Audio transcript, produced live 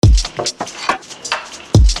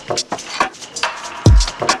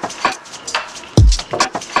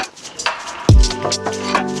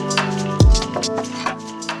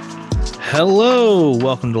Hello,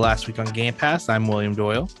 welcome to Last Week on Game Pass. I'm William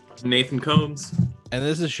Doyle. Nathan Combs. And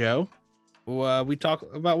this is a show we talk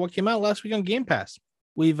about what came out last week on Game Pass.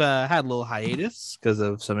 We've had a little hiatus because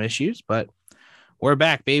of some issues, but we're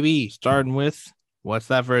back, baby. Starting with, what's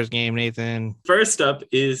that first game, Nathan? First up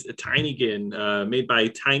is Tinykin, made by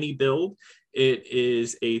Tiny Build. It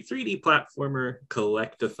is a 3D platformer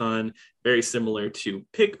collectathon, very similar to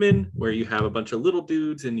Pikmin, where you have a bunch of little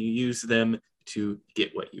dudes and you use them to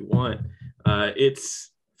get what you want.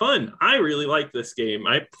 It's fun. I really like this game.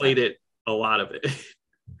 I played it, a lot of it.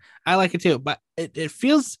 I like it too, but it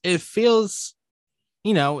feels,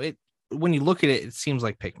 you know, when you look at it, it seems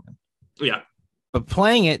like Pikmin. Yeah. But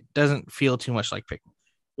playing it doesn't feel too much like Pikmin.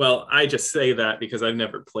 Well, I just say that because I've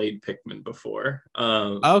never played Pikmin before.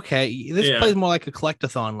 Okay, this plays more like a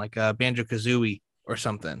collectathon, like a Banjo-Kazooie or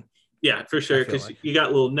something. Yeah, for sure, because you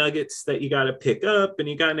got little nuggets that you got to pick up, and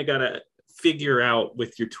you kind of got to figure out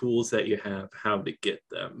with your tools that you have how to get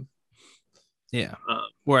them. Yeah.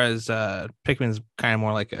 Whereas Pikmin's kind of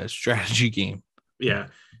more like a strategy game. Yeah.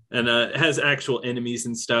 And it has actual enemies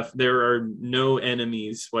and stuff. There are no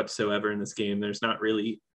enemies whatsoever in this game. There's not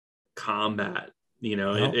really combat. You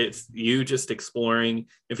know, it's you just exploring.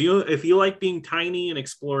 If you like being tiny and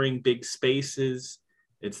exploring big spaces,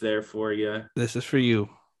 it's there for you. This is for you.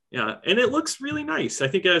 Yeah, and it looks really nice. I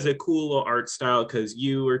think it has a cool little art style because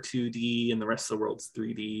you are 2D and the rest of the world's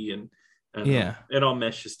 3D, and it all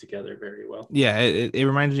meshes together very well. Yeah, it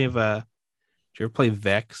reminds me of did you ever play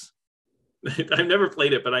Vex? I've never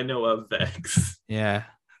played it, but I know of Vex. Yeah,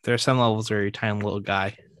 there are some levels where you're a tiny little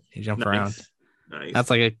guy, you jump around. Nice.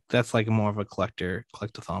 That's like more of a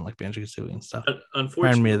collectathon, like Banjo-Kazooie and stuff.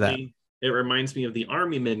 Unfortunately, it reminds me of the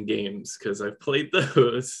Army Men games because I've played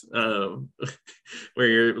those, where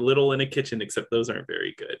you're little in a kitchen, except those aren't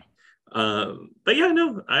very good. But yeah,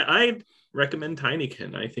 no, I recommend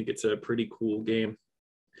Tinykin. I think it's a pretty cool game.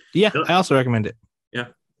 Yeah, I also recommend it. Yeah.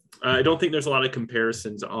 I don't think there's a lot of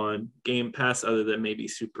comparisons on Game Pass other than maybe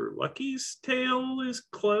Super Lucky's Tale is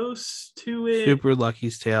close to it. Super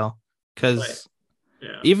Lucky's Tale. Because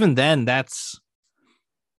even then, that's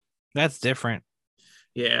different.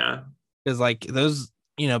 Yeah. Because like those,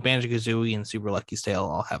 Banjo-Kazooie and Super Lucky's Tale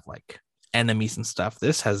all have like enemies and stuff.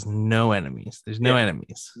 This has no enemies. There's no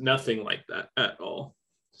enemies. Nothing like that at all.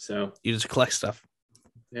 So you just collect stuff.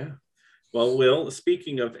 Yeah. Well, Will,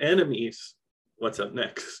 speaking of enemies, what's up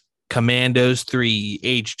next? Commandos 3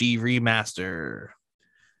 HD Remaster.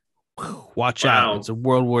 Watch out. It's a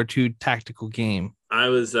World War II tactical game. I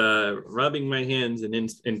was rubbing my hands in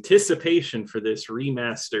anticipation for this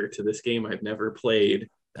remaster to this game I've never played.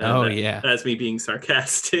 That's me being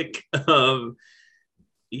sarcastic. Commandos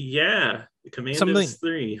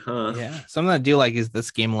 3, huh? Yeah. Something I do like is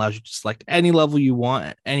this game allows you to select any level you want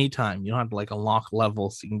at any time. You don't have to like unlock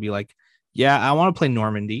levels. So you can be like, yeah, I want to play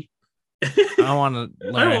Normandy. I don't want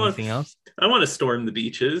to learn anything else. I want to storm the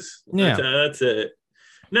beaches. Yeah. That's it.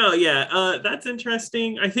 No, yeah, that's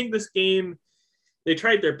interesting. I think this game, they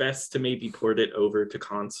tried their best to maybe port it over to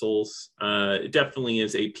consoles. It definitely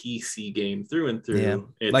is a PC game through and through. Yeah.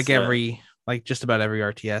 It's like just about every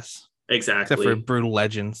RTS. Exactly. Except for Brutal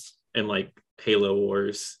Legends. And like Halo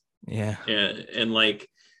Wars. Yeah. And like,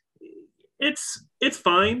 it's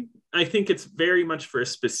fine. I think it's very much for a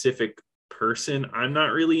specific person. I'm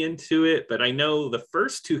not really into it, but I know the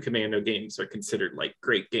first two Commando games are considered like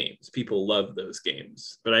great games. People love those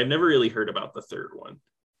games, but I've never really heard about the third one.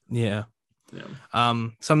 Yeah.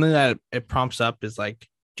 Something that it prompts up is like,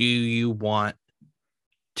 do you want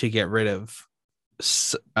to get rid of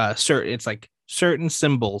certain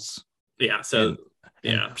symbols? Yeah. So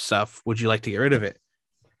and stuff. Would you like to get rid of it?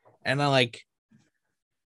 And I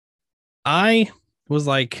was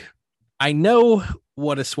like, I know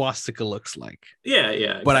what a swastika looks like. Yeah.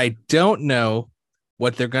 Exactly. But I don't know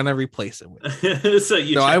what they're gonna replace it with. So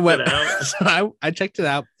I went out. So I checked it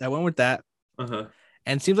out. I went with that. Uh-huh.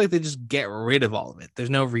 And it seems like they just get rid of all of it. There's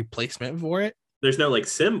no replacement for it. There's no like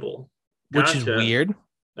symbol. Which is weird.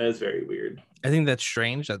 That is very weird. I think that's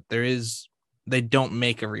strange that they don't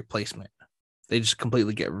make a replacement. They just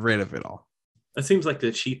completely get rid of it all. That seems like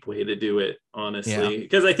the cheap way to do it, honestly.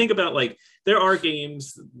 Because I think about like there are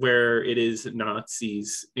games where it is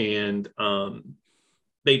Nazis and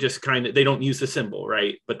they just they don't use the symbol,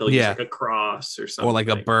 right? But they'll use like a cross or something. Or like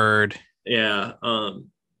a bird. Yeah.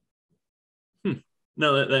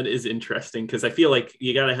 No, that is interesting because I feel like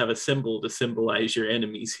you got to have a symbol to symbolize your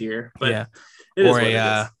enemies here. But or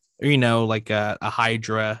like a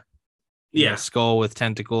Hydra Yeah, skull with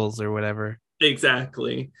tentacles or whatever.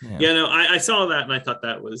 exactly. Yeah. Yeah, no, I saw that and I thought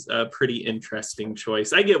that was a pretty interesting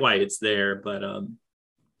choice. I get why it's there, but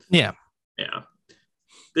Yeah. yeah.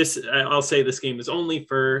 I'll say this game is only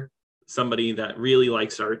for somebody that really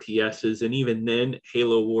likes RTSs, and even then,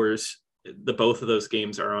 Halo Wars, both of those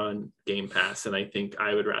games are on Game Pass, and I think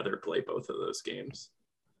I would rather play both of those games.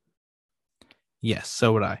 Yes,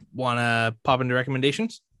 so would I. Want to pop into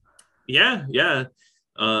recommendations? Yeah, yeah.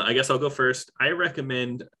 I guess I'll go first. I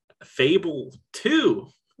recommend Fable 2,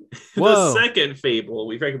 the second Fable.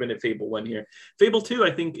 We've recommended Fable 1 here. Fable 2,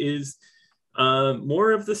 I think, is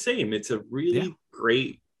more of the same. It's a really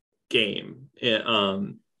great game.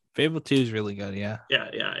 Fable 2 is really good. Yeah.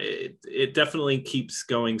 Yeah. It definitely keeps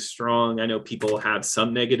going strong. I know people have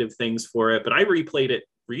some negative things for it, but I replayed it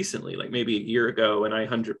recently, like maybe a year ago, and I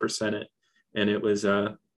 100% it. And it was, I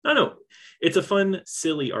don't know, it's a fun,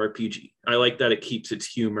 silly RPG. I like that it keeps its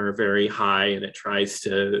humor very high and it tries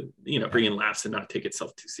to, bring in laughs and not take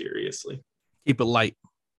itself too seriously. Keep it light.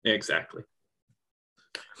 Exactly.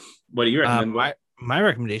 What do you recommend? My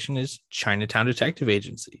recommendation is Chinatown Detective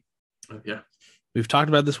Agency. Oh, yeah. We've talked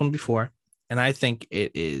about this one before, and I think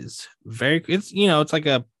it is it's like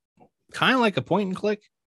a kind of like a point and click,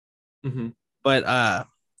 but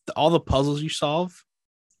all the puzzles you solve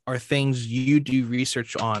are things you do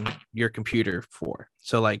research on your computer for.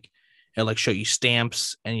 So like it'll like show you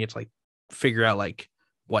stamps, and you have to like figure out like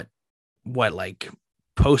what like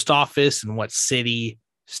post office and what city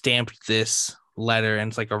stamped this letter, and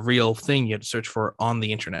it's like a real thing you have to search for on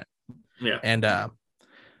the internet. Yeah. And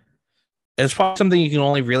it's probably something you can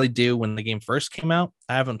only really do when the game first came out.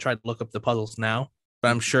 I haven't tried to look up the puzzles now, but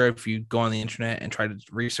I'm sure if you go on the internet and try to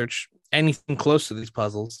research anything close to these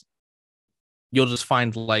puzzles, you'll just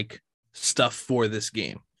find like stuff for this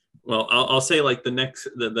game. Well, I'll say like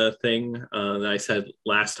the thing that I said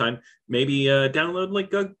last time, maybe download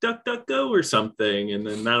like DuckDuckGo or something, and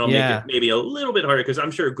then that'll make it maybe a little bit harder, because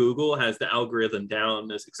I'm sure Google has the algorithm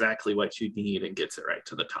down as exactly what you need and gets it right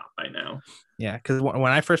to the top by now. Yeah, because when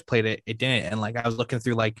I first played it, it didn't, and like I was looking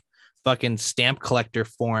through like fucking stamp collector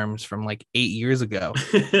forums from like 8 years ago,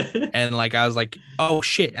 and like I was like, oh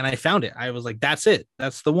shit, and I found it. I was like, that's it,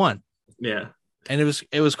 that's the one. Yeah, and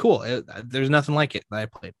it was cool. There's nothing like it that I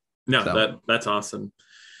played. No, so. That's awesome.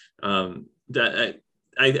 I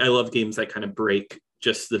love games that kind of break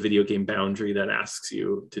just the video game boundary that asks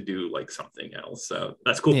you to do like something else. So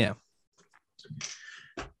that's cool. Yeah.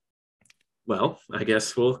 Well, I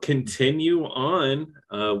guess we'll continue on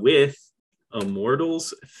with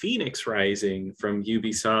Immortals Phoenix Rising from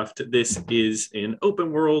Ubisoft. This is an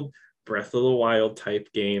open world Breath of the Wild type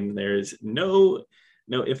game. There's no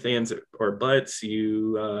ifs, ands, or buts.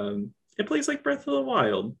 It plays like Breath of the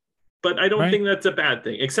Wild. But I don't think that's a bad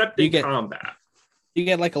thing, except in combat. You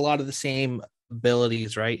get like a lot of the same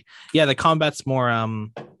abilities, right? Yeah, the combat's more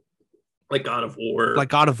like God of War. Like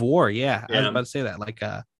God of War, yeah. I was about to say that. Like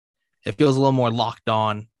it feels a little more locked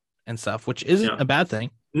on and stuff, which isn't a bad thing.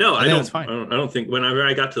 No, I don't. It's fine. I don't think whenever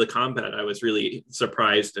I got to the combat, I was really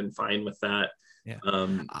surprised and fine with that. Yeah.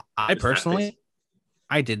 I personally,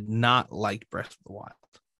 I did not like Breath of the Wild.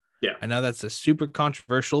 Yeah. I know that's a super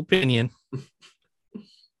controversial opinion.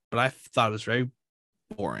 But I thought it was very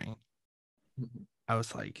boring. I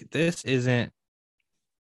was like, this isn't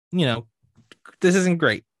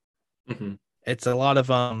great. Mm-hmm. It's a lot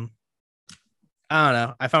of, I don't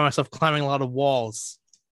know. I found myself climbing a lot of walls,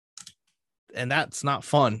 and that's not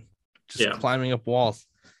fun. Just climbing up walls.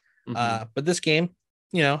 Mm-hmm. But this game,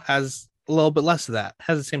 has a little bit less of that. It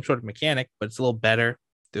has the same sort of mechanic, but it's a little better.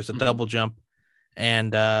 There's a double jump,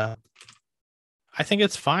 and I think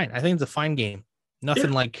it's fine. I think it's a fine game.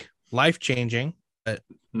 Nothing like life-changing, but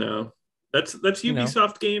no, that's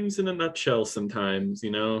Ubisoft games in a nutshell. Sometimes,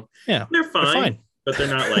 yeah, they're fine, but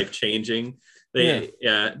they're not life-changing.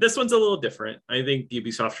 This one's a little different. I think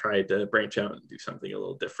Ubisoft tried to branch out and do something a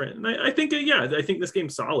little different, and I think this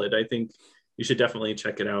game's solid. I think you should definitely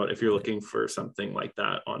check it out if you're looking for something like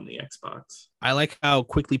that on the Xbox. I like how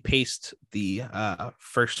quickly paced the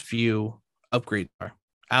first few upgrades are.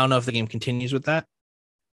 I don't know if the game continues with that.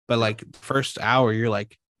 But like first hour, you're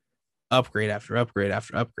like upgrade after upgrade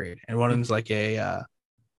after upgrade, and one of them's like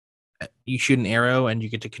you shoot an arrow and you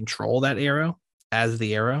get to control that arrow as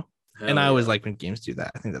the arrow. And I always like when games do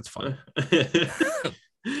that. I think that's fun.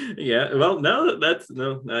 Yeah. Well,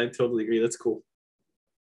 I totally agree. That's cool.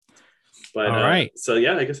 But all right. So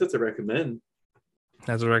yeah, I guess that's a recommend.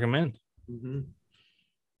 That's a recommend. Mm-hmm.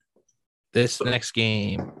 This next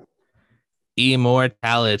game,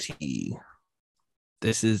 Immortality.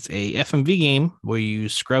 This is a FMV game where you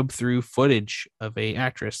scrub through footage of a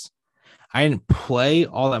actress. I didn't play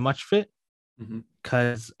all that much of it, Mhm.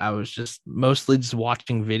 because I was just mostly just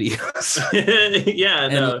watching videos. Yeah,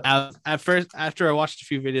 And no. at first, after I watched a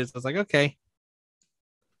few videos, I was like, okay,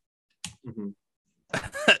 Mhm.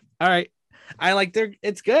 all right. I like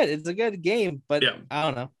it's good. It's a good game, but Yeah. I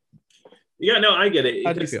don't know. Yeah, no, I get it.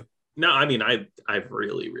 How do you Because feel? no, I mean, I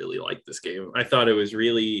really really liked this game. I thought it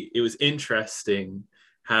was interesting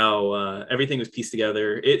how everything was pieced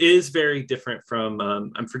together. It is very different from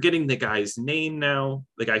I'm forgetting the guy's name now,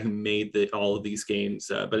 the guy who made all of these games,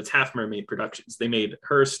 but it's Half Mermaid Productions. They made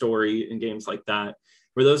Her Story and games like that,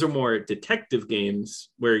 where those are more detective games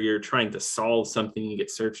where you're trying to solve something, you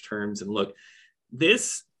get search terms and look.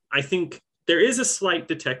 This, I think, there is a slight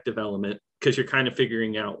detective element because you're kind of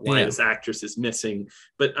figuring out why Yeah. this actress is missing.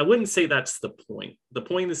 But I wouldn't say that's the point. The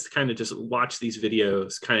point is to kind of just watch these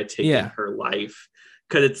videos, kind of take in Yeah. her life,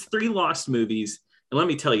 because it's three lost movies. And let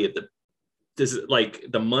me tell you,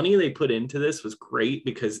 the money they put into this was great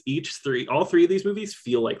because all three of these movies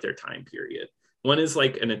feel like their time period. One is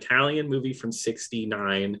like an Italian movie from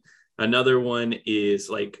 '69. Another one is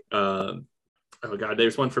like oh god,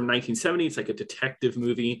 there's one from 1970. It's like a detective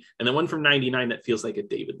movie, and then one from '99 that feels like a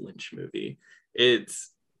David Lynch movie. It's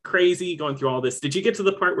crazy going through all this. Did you get to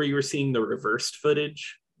the part where you were seeing the reversed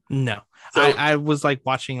footage? No, So I was like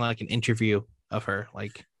watching like an interview of her.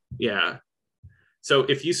 Like, yeah, so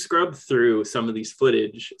if you scrub through some of this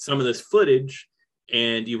footage,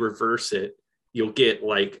 and you reverse it, you'll get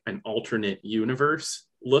like an alternate universe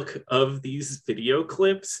look of these video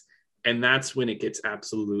clips, and that's when it gets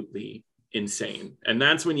absolutely insane. And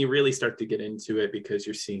that's when you really start to get into it because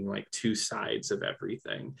you're seeing like two sides of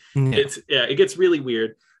everything. yeah, It gets really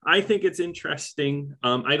weird. I think it's interesting.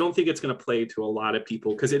 I don't think it's going to play to a lot of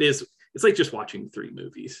people because it's like just watching three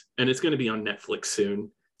movies, and it's going to be on Netflix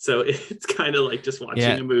soon. So it's kind of like just watching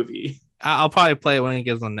yeah. a movie. I'll probably play it when it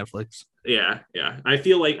gets on Netflix Yeah, yeah. I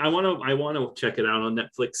feel like I want to check it out on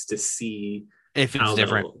Netflix to see if it's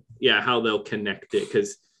different. how they'll connect it,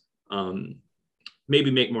 because um maybe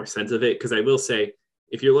make more sense of it. Because I will say,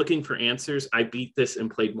 if you're looking for answers, I beat this and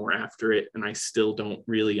played more after it, and I still don't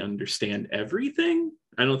really understand everything.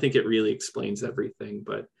 I don't think it really explains everything,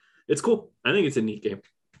 but it's cool. I think it's a neat game.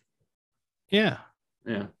 Yeah,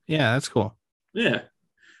 Yeah, yeah, that's cool. yeah.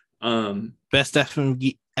 Best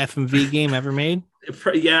FMV game ever made.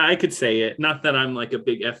 Yeah, I could say it. Not that I'm like a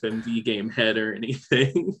big FMV game head or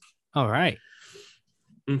anything. All right.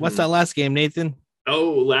 What's Mhm. that last game, Nathan?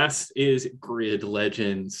 Oh, last is Grid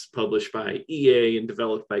Legends, published by EA and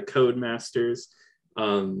developed by Codemasters.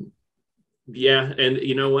 Um, yeah, and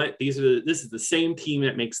you know what? This is the same team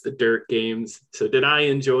that makes the Dirt games. So did I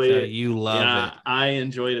enjoy So it? you love Yeah, it. I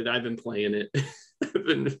enjoyed it. I've been playing it. I've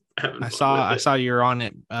been having I fun with saw you were on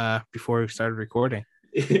it before we started recording.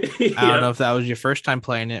 it. I don't Yeah, know if that was your first time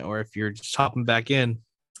playing it or if you're just hopping back in.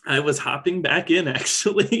 I was hopping back in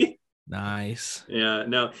actually. Nice. Yeah,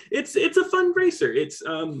 no, it's a fun racer.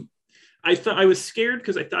 I thought I was scared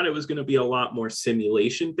because I thought it was going to be a lot more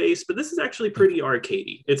simulation based, but this is actually pretty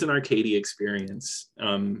arcadey. It's an arcadey experience.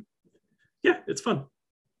 Yeah, it's fun.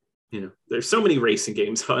 There's so many racing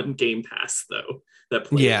games on Game Pass though that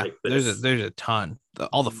play Yeah, like this. there's a ton.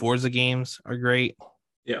 All the Forza games are great.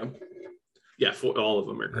 Yeah, yeah, for all of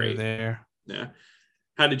them are They're great. there. Yeah.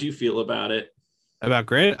 How did you feel about it? About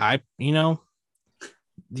Grid,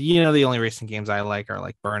 the only racing games I like are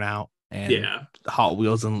like Burnout and Yeah, Hot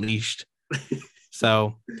Wheels Unleashed.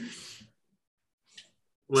 So,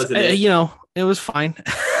 wasn't it? it was fine.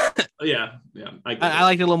 Yeah, yeah, I get I it.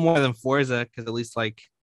 liked it a little more than Forza because at least like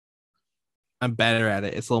I'm better at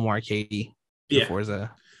it. It's a little more arcadey than Yeah,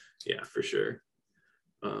 Forza. yeah, for sure.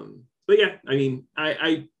 But yeah, I mean,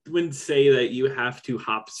 I wouldn't say that you have to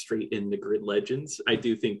hop straight into Grid Legends. I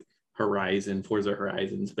do think Forza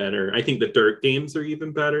Horizon's better. I think the dirt games are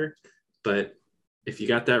even better. But if you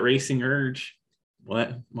got that racing urge,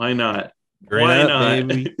 what? Why not? Grid Why up, not?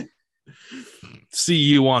 baby. See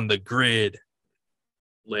you on the grid.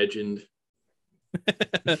 Legend.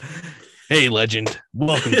 Hey, legend.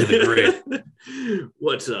 Welcome to the grid.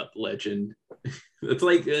 What's up, legend?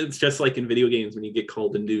 It's just like in video games when you get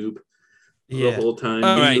called a noob the Yeah. whole time.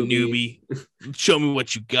 All right, newbie. Show me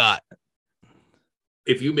what you got.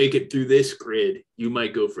 If you make it through this grid, you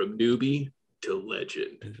might go from newbie to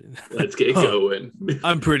legend. Let's get going.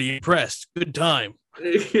 I'm pretty impressed. Good time.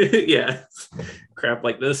 Yeah. Crap,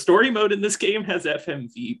 like the story mode in this game has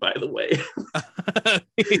FMV, by the way.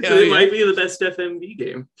 It might be the best FMV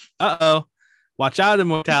game. Uh-oh. Watch out,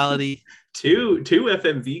 Immortality. Two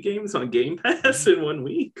FMV games on Game Pass in 1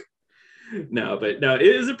 week. No, but no, it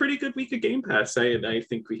is a pretty good week of Game Pass. I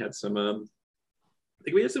think we had some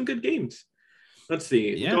good games. Let's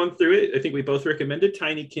see. Yeah. Going through it, I think we both recommended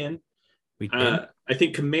Tinykin. We did. I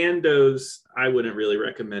think Commandos, I wouldn't really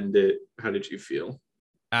recommend it. How did you feel?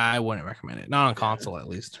 I wouldn't recommend it. Not on console, at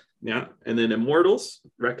least. Yeah. And then Immortals,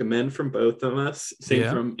 recommend from both of us. Same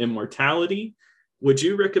from Immortality. Would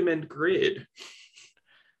you recommend Grid?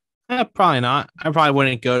 Probably not. I probably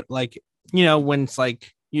wouldn't go when it's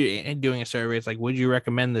like you're doing a survey, it's like, would you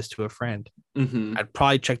recommend this to a friend? Mm-hmm. I'd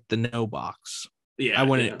probably check the no box. Yeah.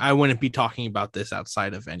 I wouldn't be talking about this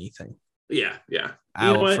outside of anything. Yeah. Yeah.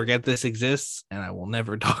 I will forget this exists and I will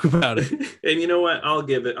never talk about it. And you know what? I'll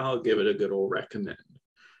give it a good old recommend.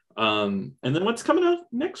 And then what's coming up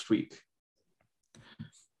next week?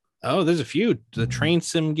 Oh, there's a few. The Train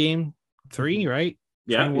Sim game 3, right?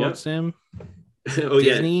 Yeah. Train World Sim.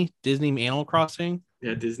 Disney Animal Crossing.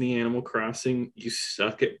 Yeah, Disney Animal Crossing. You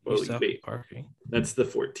suck at parking. That's the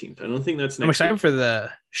 14th. I don't think that's next. I'm excited for the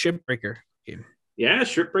Shipbreaker game. Yeah,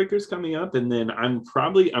 Shipbreaker's coming up, and then I'm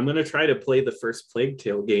gonna try to play the first Plague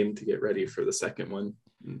Tale game to get ready for the second one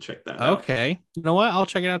and check that out. Okay, you know what? I'll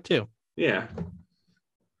check it out too. Yeah,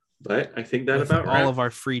 but I think that with about all of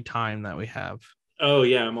our free time that we have. Oh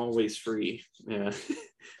yeah, I'm always free. Yeah,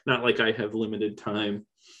 not like I have limited time,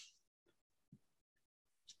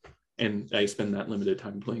 and I spend that limited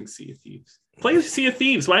time playing Sea of Thieves. Play Sea of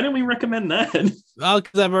Thieves. Why didn't we recommend that? Oh,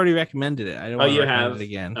 because I've already recommended it. I don't want to recommend it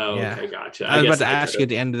again. Oh, yeah. Okay, gotcha. I was about to ask you at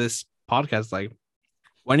the end of this podcast, like,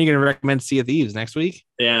 when are you going to recommend Sea of Thieves next week?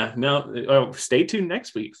 Yeah, no. Oh, stay tuned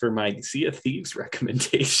next week for my Sea of Thieves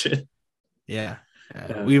recommendation. Yeah.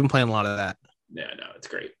 We've been playing a lot of that. Yeah, no, it's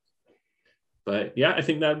great. But yeah, I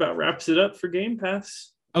think that about wraps it up for Game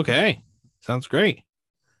Pass. Okay, sounds great.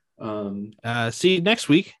 See you next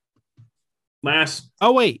week.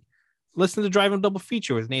 Oh wait, listen to Drive and Double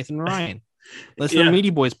Feature with Nathan and Ryan. Listen to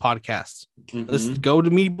Meaty Boys podcast. Let's go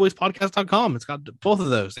to meatyboyspodcast.com. It's got both of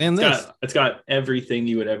those and it's got everything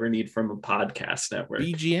you would ever need from a podcast network.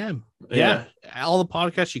 BGM. Yeah. All the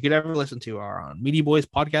podcasts you could ever listen to are on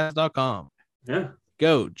meatyboyspodcast.com. Yeah.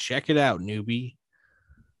 Go check it out, newbie.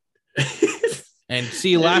 And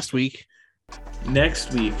see you next week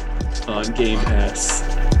on Game Pass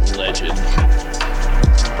Legend.